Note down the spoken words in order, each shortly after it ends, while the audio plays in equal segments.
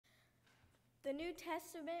The New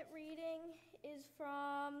Testament reading is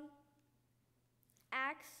from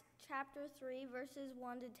Acts chapter 3, verses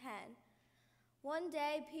 1 to 10. One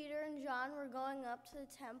day, Peter and John were going up to the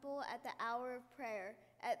temple at the hour of prayer,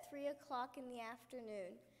 at 3 o'clock in the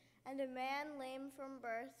afternoon, and a man lame from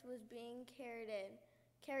birth was being carried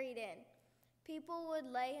in. People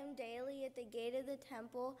would lay him daily at the gate of the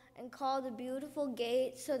temple and call the Beautiful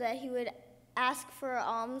Gate so that he would ask for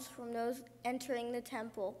alms from those entering the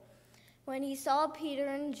temple. When he saw Peter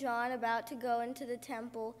and John about to go into the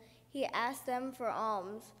temple, he asked them for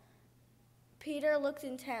alms. Peter looked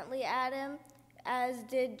intently at him, as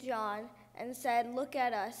did John, and said, "Look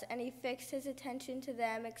at us," and he fixed his attention to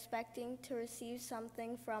them, expecting to receive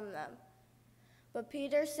something from them. But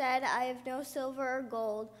Peter said, "I have no silver or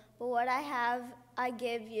gold, but what I have I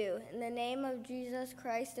give you. In the name of Jesus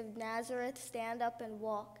Christ of Nazareth, stand up and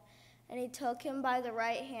walk." And he took him by the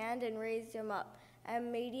right hand and raised him up. And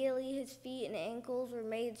immediately his feet and ankles were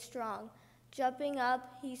made strong. Jumping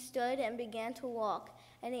up, he stood and began to walk,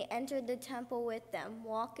 and he entered the temple with them,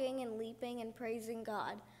 walking and leaping and praising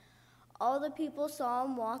God. All the people saw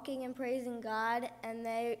him walking and praising God, and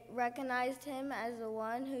they recognized him as the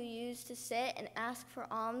one who used to sit and ask for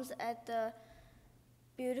alms at the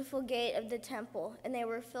Beautiful Gate of the temple, and they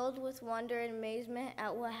were filled with wonder and amazement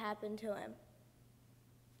at what happened to him.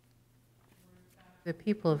 The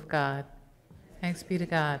people of God, thanks be to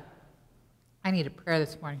God. I need a prayer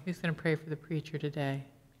this morning. Who's going to pray for the preacher today?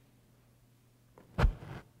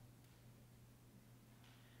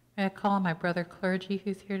 May I call on my brother clergy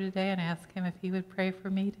who's here today and ask him if he would pray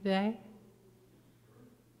for me today?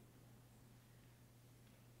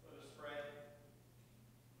 Let us pray.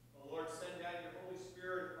 O Lord, send down your Holy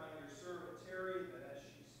Spirit upon your servant Terri, that as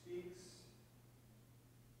she speaks,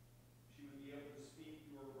 she would be able to speak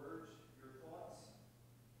your words, your thoughts.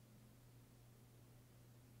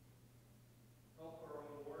 Help her,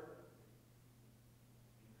 O Lord.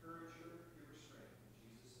 Encourage her, give her strength.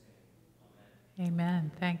 In Jesus' name, amen.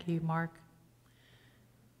 Amen. Thank you, Mark.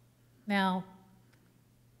 Now,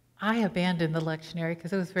 I abandoned the lectionary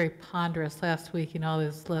because it was very ponderous last week, all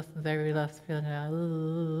those lessons, every lesson feeling,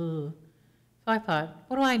 ooh. So I thought,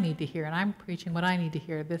 what do I need to hear? And I'm preaching what I need to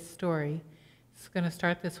hear, this story. It's going to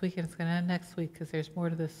start this week and it's going to end next week because there's more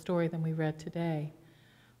to this story than we read today.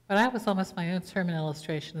 But I was almost my own sermon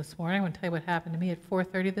illustration this morning. I'm going to tell you what happened to me at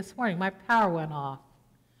 4:30 this morning. My power went off.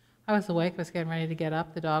 I was awake, I was getting ready to get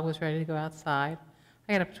up. The dog was ready to go outside.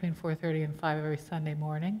 I get up between 4:30 and 5 every Sunday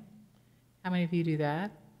morning. How many of you do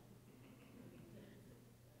that?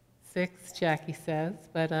 6, Jackie says,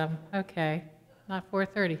 but okay, not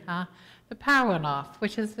 4:30, huh? The power went off,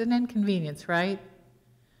 which is an inconvenience, right?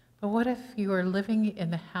 But what if you are living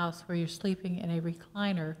in the house where you're sleeping in a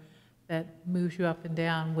recliner that moves you up and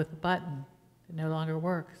down with a button that no longer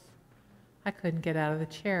works? I couldn't get out of the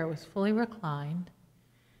chair. It was fully reclined.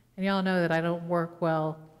 And y'all know that I don't work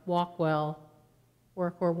or walk well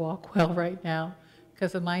right now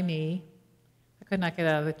because of my knee. I could not get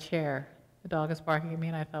out of the chair. The dog is barking at me,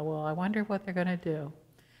 and I thought, well, I wonder what they're going to do.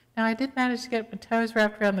 Now, I did manage to get my toes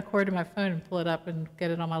wrapped around the cord of my phone and pull it up and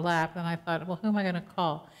get it on my lap, and I thought, well, who am I going to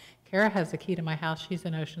call? Kara has the key to my house. She's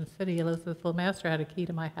in Ocean City. Elizabeth LeMaster had a key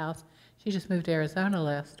to my house. She just moved to Arizona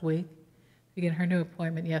last week to begin her new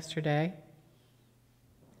appointment yesterday.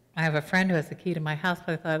 I have a friend who has the key to my house,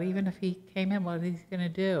 but I thought, even if he came in, what is he going to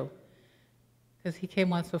do? Because he came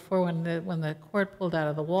once before when the cord pulled out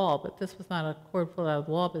of the wall, but this was not a cord pulled out of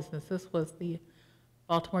the wall business. This was the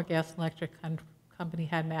Baltimore Gas and Electric Company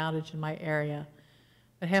had an outage in my area.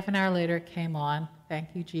 But half an hour later, it came on. Thank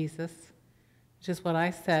you, Jesus, which is what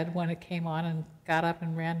I said when it came on, and got up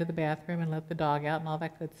and ran to the bathroom and let the dog out and all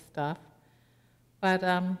that good stuff. But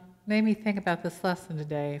made me think about this lesson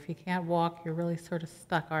today. If you can't walk, you're really sort of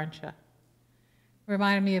stuck, aren't you?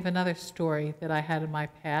 Reminded me of another story that I had in my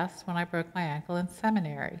past when I broke my ankle in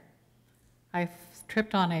seminary. I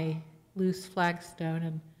tripped on a loose flagstone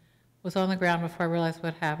and was on the ground before I realized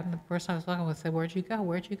what happened. The person I was walking with said, "Where'd you go?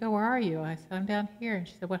 Where'd you go? Where are you?" I said, "I'm down here." And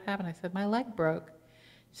she said, "What happened?" I said, "My leg broke."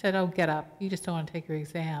 She said, "Oh, get up. You just don't want to take your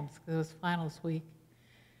exams," because it was finals week.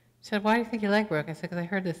 She said, "Why do you think your leg broke?" I said, "Because I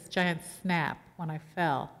heard this giant snap when I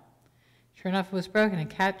fell." Sure enough, it was broken, and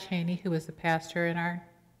Kat Cheney, who was the pastor in our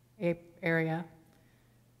area,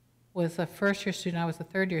 was a first-year student. I was a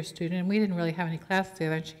third-year student, and we didn't really have any classes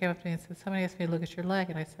together. And she came up to me and said, "Somebody asked me to look at your leg."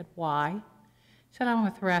 And I said, "Why?" She said, "I'm a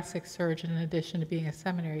thoracic surgeon in addition to being a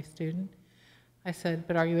seminary student." I said,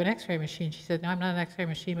 "But are you an x-ray machine?" She said, "No, I'm not an x-ray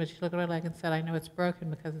machine," but she looked at my leg and said, "I know it's broken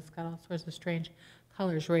because it's got all sorts of strange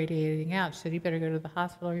colors radiating out." She said, "You better go to the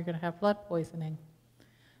hospital or you're going to have blood poisoning."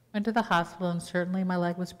 Went to the hospital, and certainly my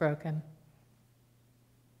leg was broken.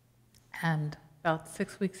 And about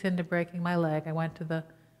 6 weeks into breaking my leg, I went to the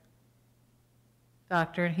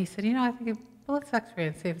doctor, and he said, I think let's x-ray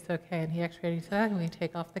and see if it's okay. And he x-rayed, and he said, I'm going to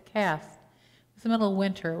take off the cast. It was the middle of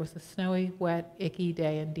winter. It was a snowy, wet, icky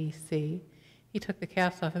day in D.C. He took the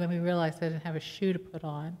cast off, and then we realized I didn't have a shoe to put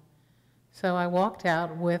on. So I walked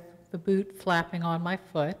out with the boot flapping on my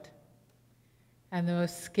foot and the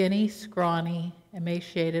most skinny, scrawny,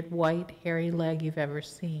 emaciated, white, hairy leg you've ever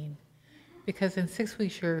seen. Because in 6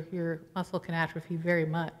 weeks, your muscle can atrophy very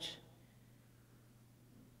much.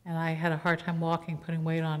 And I had a hard time walking, putting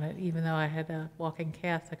weight on it. Even though I had a walking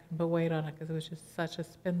cast, I couldn't put weight on it because it was just such a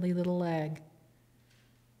spindly little leg.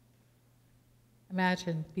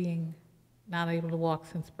 Imagine being not able to walk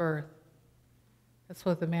since birth. That's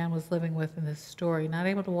what the man was living with in this story. Not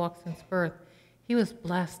able to walk since birth. He was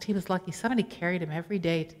blessed. He was lucky. Somebody carried him every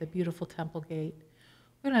day to the beautiful temple gate.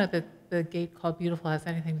 We don't know that the gate called Beautiful has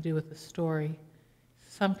anything to do with the story.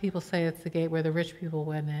 Some people say it's the gate where the rich people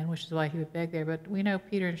went in, which is why he would beg there. But we know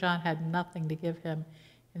Peter and John had nothing to give him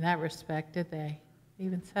in that respect, did they? They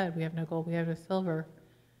even said, we have no gold, we have no silver.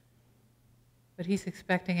 But he's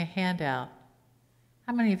expecting a handout.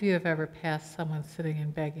 How many of you have ever passed someone sitting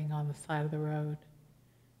and begging on the side of the road?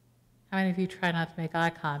 How many of you try not to make eye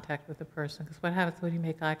contact with the person? Because what happens when you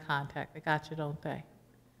make eye contact? They got you, don't they?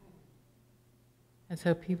 And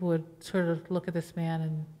so people would sort of look at this man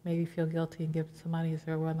and maybe feel guilty and give him some money as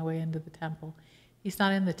they were on the way into the temple. He's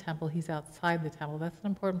not in the temple, he's outside the temple. That's an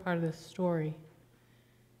important part of this story.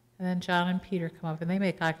 And then John and Peter come up and they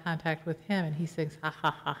make eye contact with him, and he sings, ha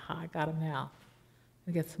ha ha ha, I got him now.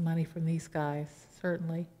 We get some money from these guys,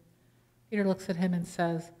 certainly. Peter looks at him and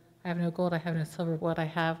says, I have no gold, I have no silver, but what I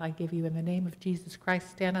have I give you in the name of Jesus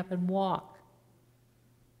Christ. Stand up and walk.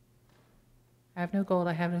 I have no gold,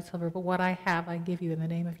 I have no silver, but what I have I give you in the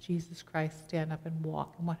name of Jesus Christ. Stand up and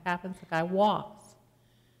walk. And what happens? The guy walks.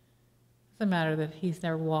 Doesn't matter that he's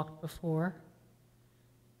never walked before.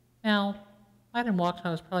 Now, I didn't walk until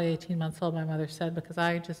I was probably 18 months old, my mother said, because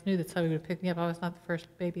I just knew that somebody would pick me up. I was not the first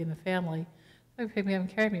baby in the family. Somebody would pick me up and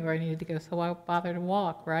carry me where I needed to go, so why bother to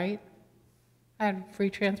walk, right? I had free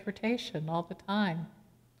transportation all the time.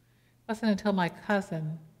 It wasn't until my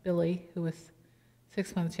cousin, Billy, who was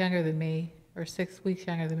 6 months younger than me, or 6 weeks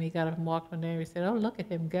younger than me, got up and walked one day, and we said, oh, look at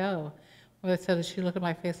him go. Mother said that she looked at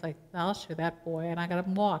my face like, I'll show that boy, and I got up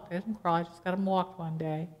and walked. I didn't crawl, I just got up and walked one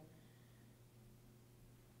day.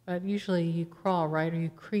 But usually you crawl, right, or you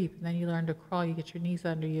creep, and then you learn to crawl, you get your knees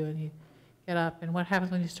under you, and you get up. And what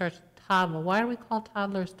happens when you start to toddle? Why do we call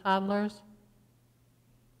toddlers toddlers?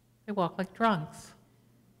 They walk like drunks.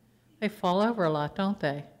 They fall over a lot, don't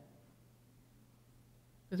they?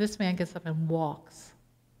 But this man gets up and walks.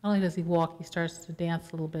 Not only does he walk, he starts to dance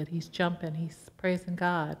a little bit. He's jumping, he's praising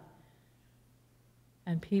God.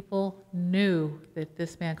 And people knew that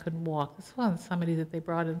this man couldn't walk. This wasn't somebody that they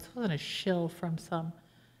brought in. This wasn't a shill from some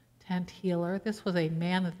tent healer. This was a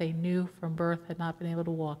man that they knew from birth had not been able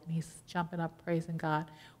to walk. And he's jumping up, praising God.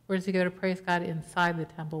 Where does he go to praise God? Inside the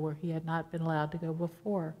temple, where he had not been allowed to go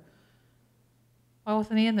before. Why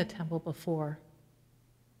wasn't he in the temple before?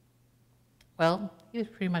 Well, he was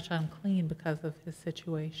pretty much unclean because of his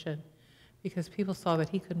situation. Because people saw that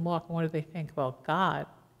he couldn't walk, and what did they think? Well, God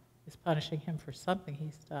is punishing him for something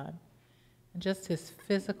he's done. And just his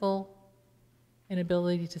physical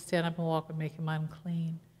inability to stand up and walk would make him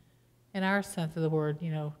unclean. In our sense of the word,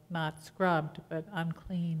 not scrubbed, but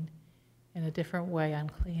unclean in a different way,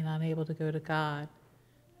 unclean, unable to go to God.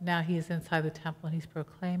 Now he is inside the temple and he's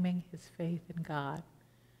proclaiming his faith in God.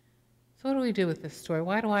 So what do we do with this story?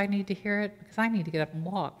 Why do I need to hear it? Because I need to get up and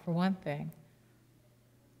walk, for one thing.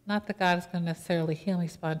 Not that God is going to necessarily heal me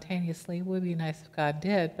spontaneously. It would be nice if God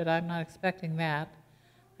did, but I'm not expecting that.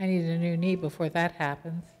 I need a new knee before that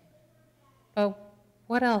happens. But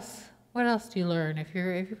what else do you learn? If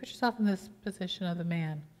you put yourself in this position of the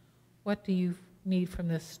man, what do you need from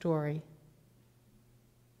this story?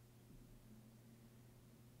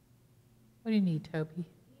 What do you need, Toby?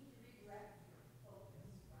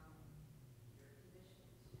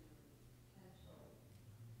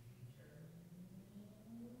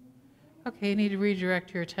 Okay, you need to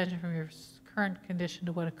redirect your attention from your current condition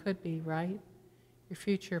to what it could be, right? Your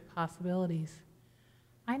future possibilities.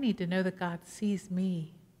 I need to know that God sees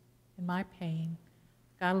me in my pain.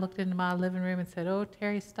 God looked into my living room and said, oh,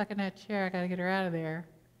 Terry's stuck in that chair. I got to get her out of there.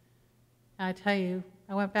 And I tell you,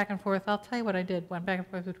 I went back and forth. I'll tell you what I did. Went back and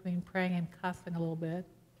forth between praying and cussing a little bit.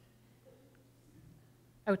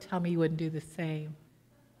 I would tell me you wouldn't do the same.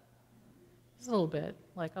 Just a little bit.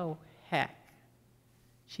 Like, oh, heck.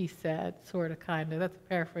 She said, sort of, kind of. That's a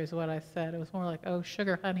paraphrase of what I said. It was more like, oh,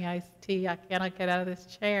 sugar, honey, iced tea. I cannot get out of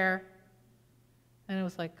this chair. And it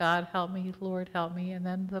was like, God, help me, Lord, help me. And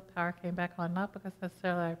then the power came back on, not because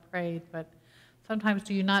necessarily I prayed, but sometimes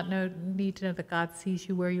do you not need to know that God sees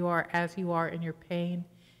you where you are, as you are, in your pain,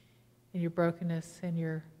 in your brokenness, in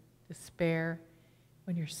your despair,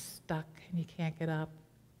 when you're stuck and you can't get up.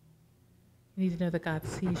 You need to know that God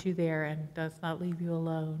sees you there and does not leave you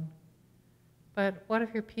alone. But what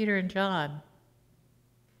if you're Peter and John?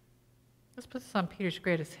 Let's put this on Peter's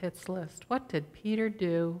greatest hits list. What did Peter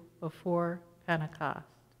do before Pentecost?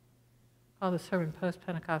 Call the sermon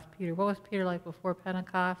Post-Pentecost Peter. What was Peter like before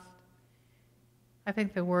Pentecost? I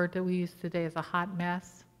think the word that we use today is a hot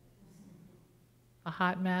mess. A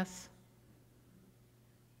hot mess.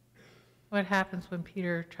 What happens when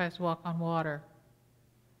Peter tries to walk on water?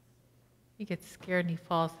 He gets scared and he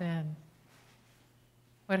falls in.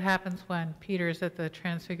 What happens when Peter is at the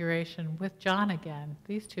Transfiguration with John again?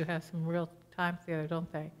 These two have some real time together, don't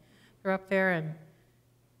they? They're up there and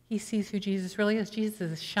he sees who Jesus really is. Jesus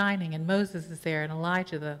is shining and Moses is there and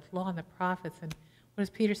Elijah, the law and the prophets. And what does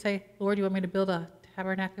Peter say? Lord, you want me to build a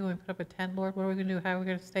tabernacle? You want me to put up a tent, Lord? What are we going to do? How are we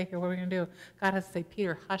going to stay here? What are we going to do? God has to say,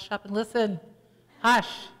 Peter, hush up and listen. Hush.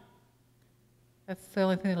 That's the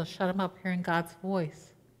only thing that'll shut him up, hearing God's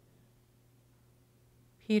voice.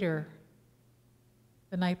 Peter,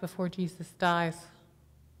 the night before Jesus dies,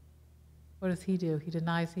 what does he do? He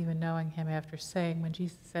denies even knowing him after saying, when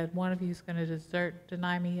Jesus said, one of you is going to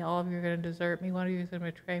deny me, all of you are going to desert me, one of you is going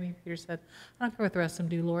to betray me. Peter said, I don't care what the rest of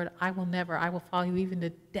them do, Lord. I will follow you even to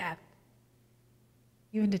death.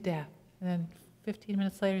 Even to death. And then 15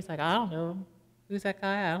 minutes later, he's like, I don't know him. Who's that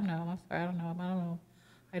guy? I don't know him. I'm sorry, I don't know him. I don't know.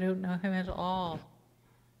 I don't know him at all.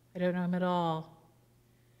 I don't know him at all.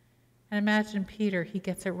 And imagine Peter, he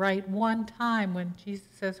gets it right one time when Jesus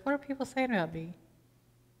says, what are people saying about me?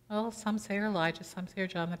 Well, some say you're Elijah, some say you're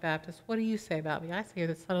John the Baptist. What do you say about me? I say you're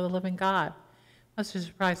the Son of the living God. Must have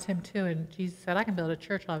surprised him too. And Jesus said, I can build a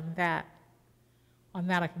church on that. On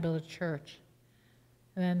that I can build a church.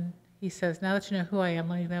 And then he says, now that you know who I am,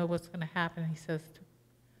 let me know what's going to happen. And he says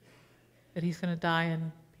that he's going to die.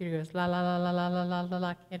 And Peter goes, la, la, la, la, la, la, la, la,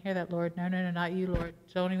 la. Can't hear that, Lord. No, no, no, not you, Lord.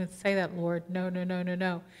 Don't even say that, Lord. No, no, no, no,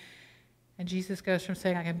 no. And Jesus goes from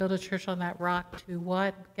saying, I can build a church on that rock to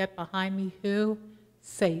what? Get behind me, who?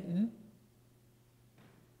 Satan.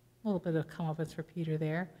 A little bit of comeuppance for Peter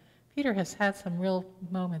there. Peter has had some real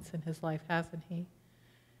moments in his life, hasn't he?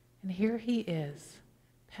 And here he is,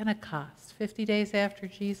 Pentecost, 50 days after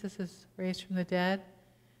Jesus is raised from the dead,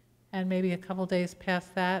 and maybe a couple days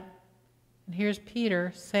past that. And here's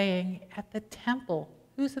Peter saying, at the temple.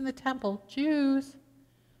 Who's in the temple? Jews.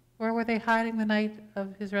 Where were they hiding the night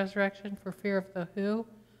of his resurrection for fear of the who?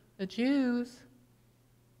 The Jews.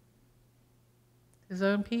 His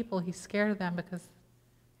own people. He's scared of them because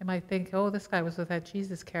they might think, oh, this guy was with that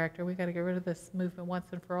Jesus character. We got to get rid of this movement once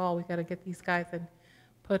and for all. We got to get these guys and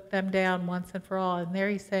put them down once and for all. And there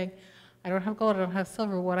he's saying, I don't have gold, I don't have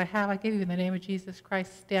silver. What I have, I give you in the name of Jesus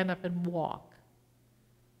Christ. Stand up and walk.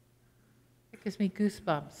 It gives me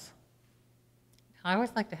goosebumps. I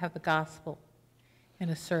always like to have the gospel in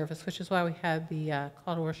a service, which is why we had the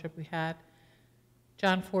call to worship we had.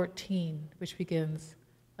 John 14, which begins,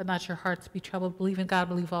 let not your hearts be troubled. Believe in God,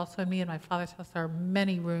 believe also in me. In my Father's house there are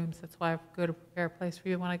many rooms. That's why I go to prepare a place for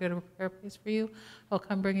you. When I go to prepare a place for you, I'll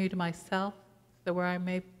come bring you to myself, so that where I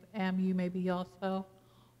am, you may be also,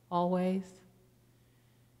 always.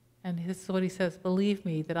 And this is what he says, believe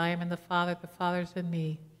me that I am in the Father is in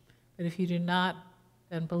me. But if you do not,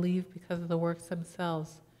 then believe because of the works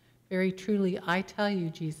themselves. Very truly, I tell you,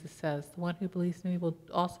 Jesus says, the one who believes in me will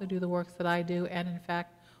also do the works that I do, and in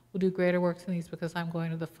fact, will do greater works than these because I'm going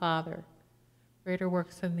to the Father. Greater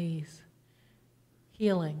works than these.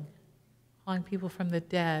 Healing, calling people from the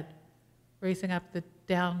dead, raising up the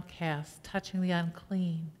downcast, touching the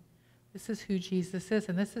unclean. This is who Jesus is,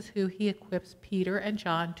 and this is who he equips Peter and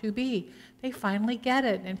John to be. They finally get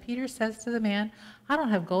it. And Peter says to the man, I don't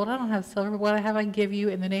have gold, I don't have silver, but what I have I give you.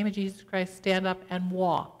 In the name of Jesus Christ, stand up and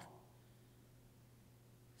walk.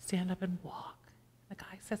 Stand up and walk. The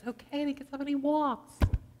guy says, okay, and he gets up and he walks.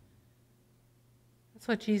 That's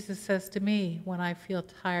what Jesus says to me when I feel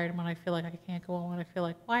tired, and when I feel like I can't go on, when I feel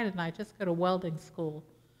like, why didn't I just go to welding school?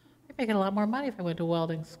 I'd make a lot more money if I went to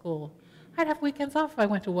welding school. I'd have weekends off if I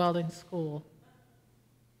went to welding school.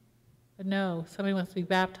 But no, somebody wants to be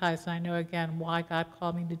baptized, and I know again why God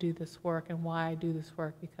called me to do this work and why I do this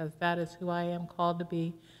work, because that is who I am called to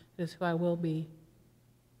be. That is who I will be.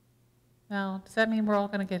 Now, does that mean we're all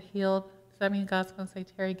going to get healed? Does that mean God's going to say,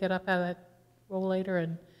 Terry, get up out of that rollator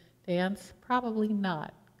and dance? Probably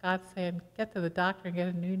not. God's saying, get to the doctor and get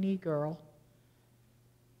a new knee, girl.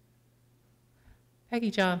 Peggy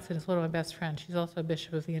Johnson is one of my best friends. She's also a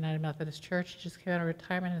bishop of the United Methodist Church. She just came out of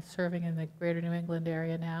retirement and is serving in the greater New England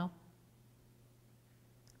area now.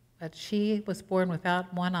 But she was born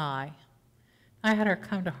without one eye. I had her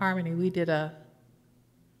come to Harmony. We did a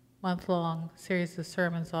month-long series of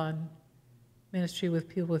sermons on ministry with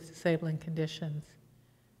people with disabling conditions.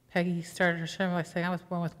 Peggy started her sermon by saying, I was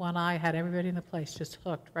born with one eye, had everybody in the place just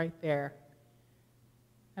hooked right there.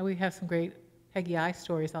 And we have some great Peggy eye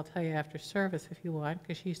stories I'll tell you after service if you want,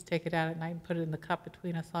 because she used to take it out at night and put it in the cup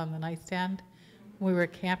between us on the nightstand. When we were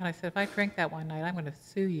at camp, and I said, if I drink that one night, I'm going to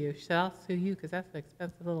sue you. She said, I'll sue you because that's an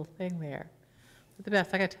expensive little thing there. But the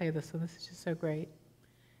best, I got to tell you this one, this is just so great.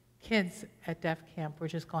 Kids at deaf camp were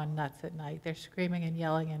just going nuts at night. They're screaming and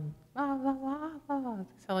yelling and blah, blah, blah, blah.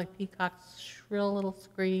 They sound like peacocks' shrill little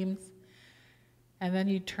screams. And then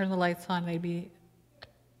you'd turn the lights on, and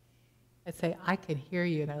I'd say, I can hear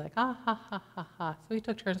you. And they're like, ah, ha, ha, ha, ha. So we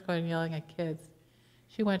took turns going and yelling at kids.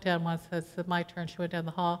 She went down once, said, my turn. She went down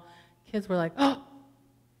the hall. Kids were like, oh!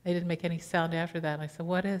 They didn't make any sound after that. And I said,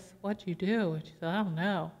 what'd you do? And she said, I don't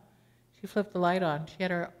know. She flipped the light on. She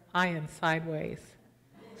had her eye in sideways.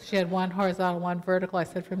 She had one horizontal, one vertical. I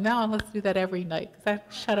said, from now on, let's do that every night, because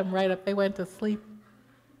I shut them right up. They went to sleep.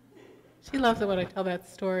 She loves it when I tell that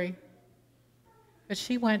story. But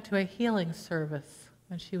she went to a healing service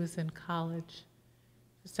when she was in college,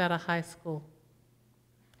 just out of high school.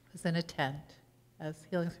 It was in a tent, as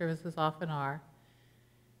healing services often are.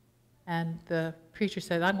 And the preacher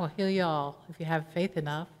said, I'm going to heal you all if you have faith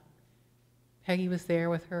enough. Peggy was there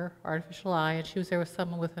with her artificial eye, and she was there with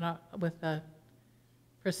someone with a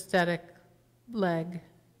prosthetic leg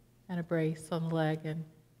and a brace on the leg, and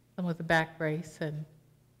someone with a back brace. And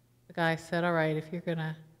the guy said, all right, if you're going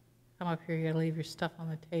to come up here, you're going to leave your stuff on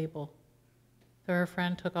the table. So her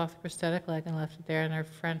friend took off the prosthetic leg and left it there, and her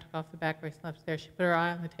friend took off the back brace and left it there. She put her eye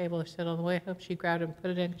on the table. She said on the way home, she grabbed it and put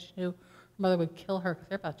it in because she knew her mother would kill her because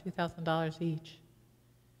they're about $2,000 each.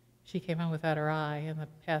 She came home without her eye, and the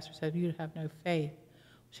pastor said, you have no faith.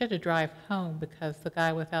 She had to drive home because the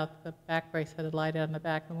guy without the back brace had to lie down in the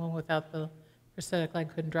back, and the one without the prosthetic leg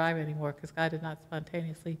couldn't drive anymore because God did not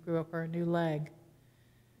spontaneously grow her a new leg.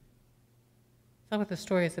 That's what the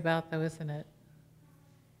story is about, though, isn't it?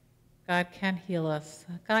 God can heal us.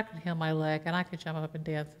 God can heal my leg, and I could jump up and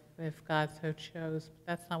dance if God so chose, but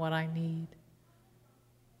that's not what I need.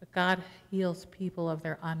 But God heals people of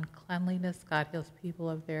their uncleanliness. God heals people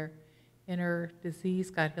of their inner disease.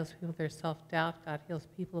 God heals people of their self-doubt. God heals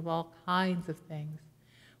people of all kinds of things.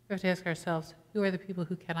 We have to ask ourselves, who are the people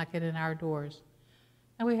who cannot get in our doors?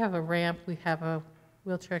 And we have a ramp. We have a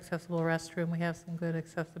wheelchair-accessible restroom. We have some good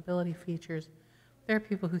accessibility features. There are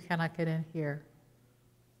people who cannot get in here.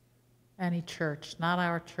 Any church, not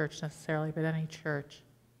our church necessarily, but any church.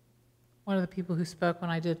 One of the people who spoke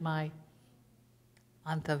when I did my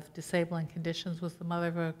month of disabling conditions was the mother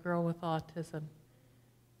of a girl with autism.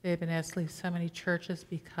 They had been asked to leave so many churches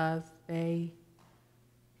because they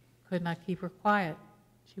could not keep her quiet.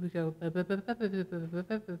 She would go the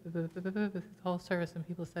whole service, and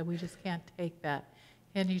people said, we just can't take that.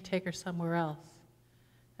 Can you take her somewhere else?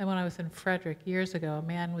 And when I was in Frederick years ago, a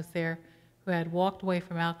man was there who had walked away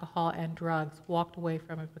from alcohol and drugs, walked away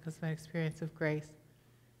from it because of an experience of grace.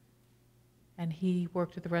 And he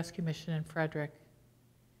worked at the rescue mission in Frederick.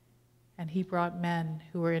 And he brought men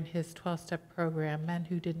who were in his 12-step program, men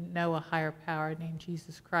who didn't know a higher power named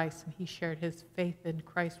Jesus Christ, and he shared his faith in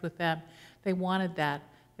Christ with them. They wanted that.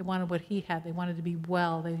 They wanted what he had. They wanted to be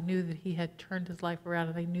well. They knew that he had turned his life around,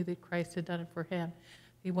 and they knew that Christ had done it for him.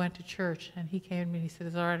 He went to church, and he came to me, and he said,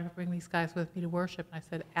 is it all right if I bring these guys with me to worship? And I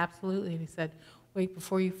said, absolutely. And he said, wait,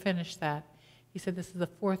 before you finish that, he said, this is the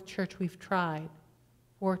 4th church we've tried.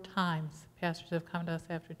 4 times. Pastors have come to us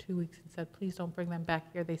after 2 weeks and said, please don't bring them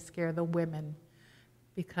back here. They scare the women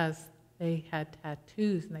because they had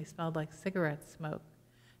tattoos and they smelled like cigarette smoke.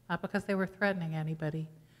 Not because they were threatening anybody.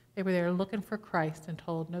 They were there looking for Christ and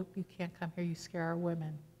told, nope, you can't come here. You scare our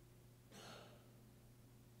women.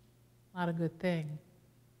 Not a good thing.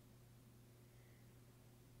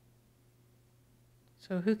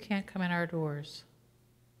 So who can't come in our doors?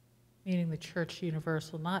 Meaning the church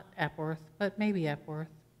universal, not Epworth, but maybe Epworth.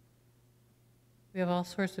 We have all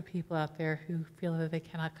sorts of people out there who feel that they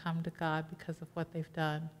cannot come to God because of what they've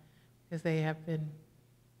done, because they have been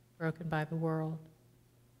broken by the world.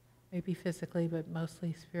 Maybe physically, but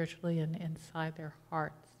mostly spiritually and inside their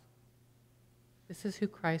hearts. This is who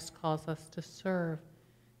Christ calls us to serve.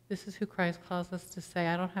 This is who Christ calls us to say,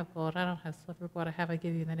 I don't have gold, I don't have silver, but what I have I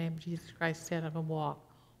give you in the name of Jesus Christ. Stand up and walk.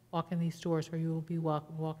 Walk in these doors where you will be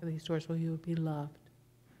welcome. Walk in these doors where you will be loved.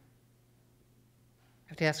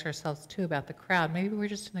 have to ask ourselves, too, about the crowd. Maybe we're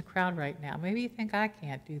just in the crowd right now. Maybe you think, I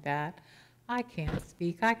can't do that. I can't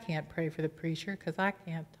speak. I can't pray for the preacher because I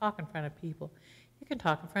can't talk in front of people. You can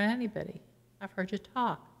talk in front of anybody. I've heard you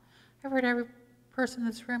talk. I've heard every person in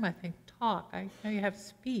this room, I think, talk. I know you have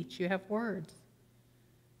speech. You have words.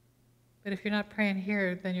 But if you're not praying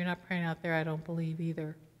here, then you're not praying out there, I don't believe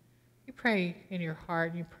either. You pray in your heart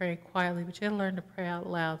and you pray quietly, but you have to learn to pray out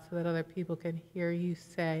loud so that other people can hear you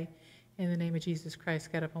say, in the name of Jesus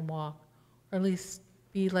Christ, get up and walk. Or at least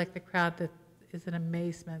be like the crowd that is in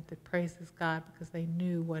amazement, that praises God because they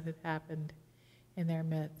knew what had happened in their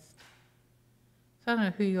midst. So I don't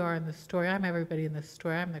know who you are in this story. I'm everybody in this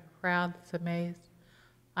story. I'm the crowd that's amazed.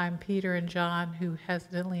 I'm Peter and John who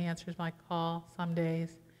hesitantly answers my call some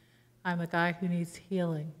days. I'm the guy who needs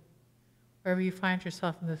healing. Wherever you find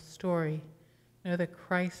yourself in this story, know that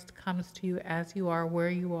Christ comes to you as you are, where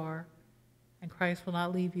you are, and Christ will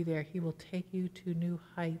not leave you there. He will take you to new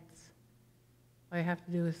heights. All you have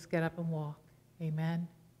to do is get up and walk. Amen,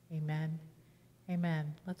 amen,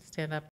 amen. Let's stand up.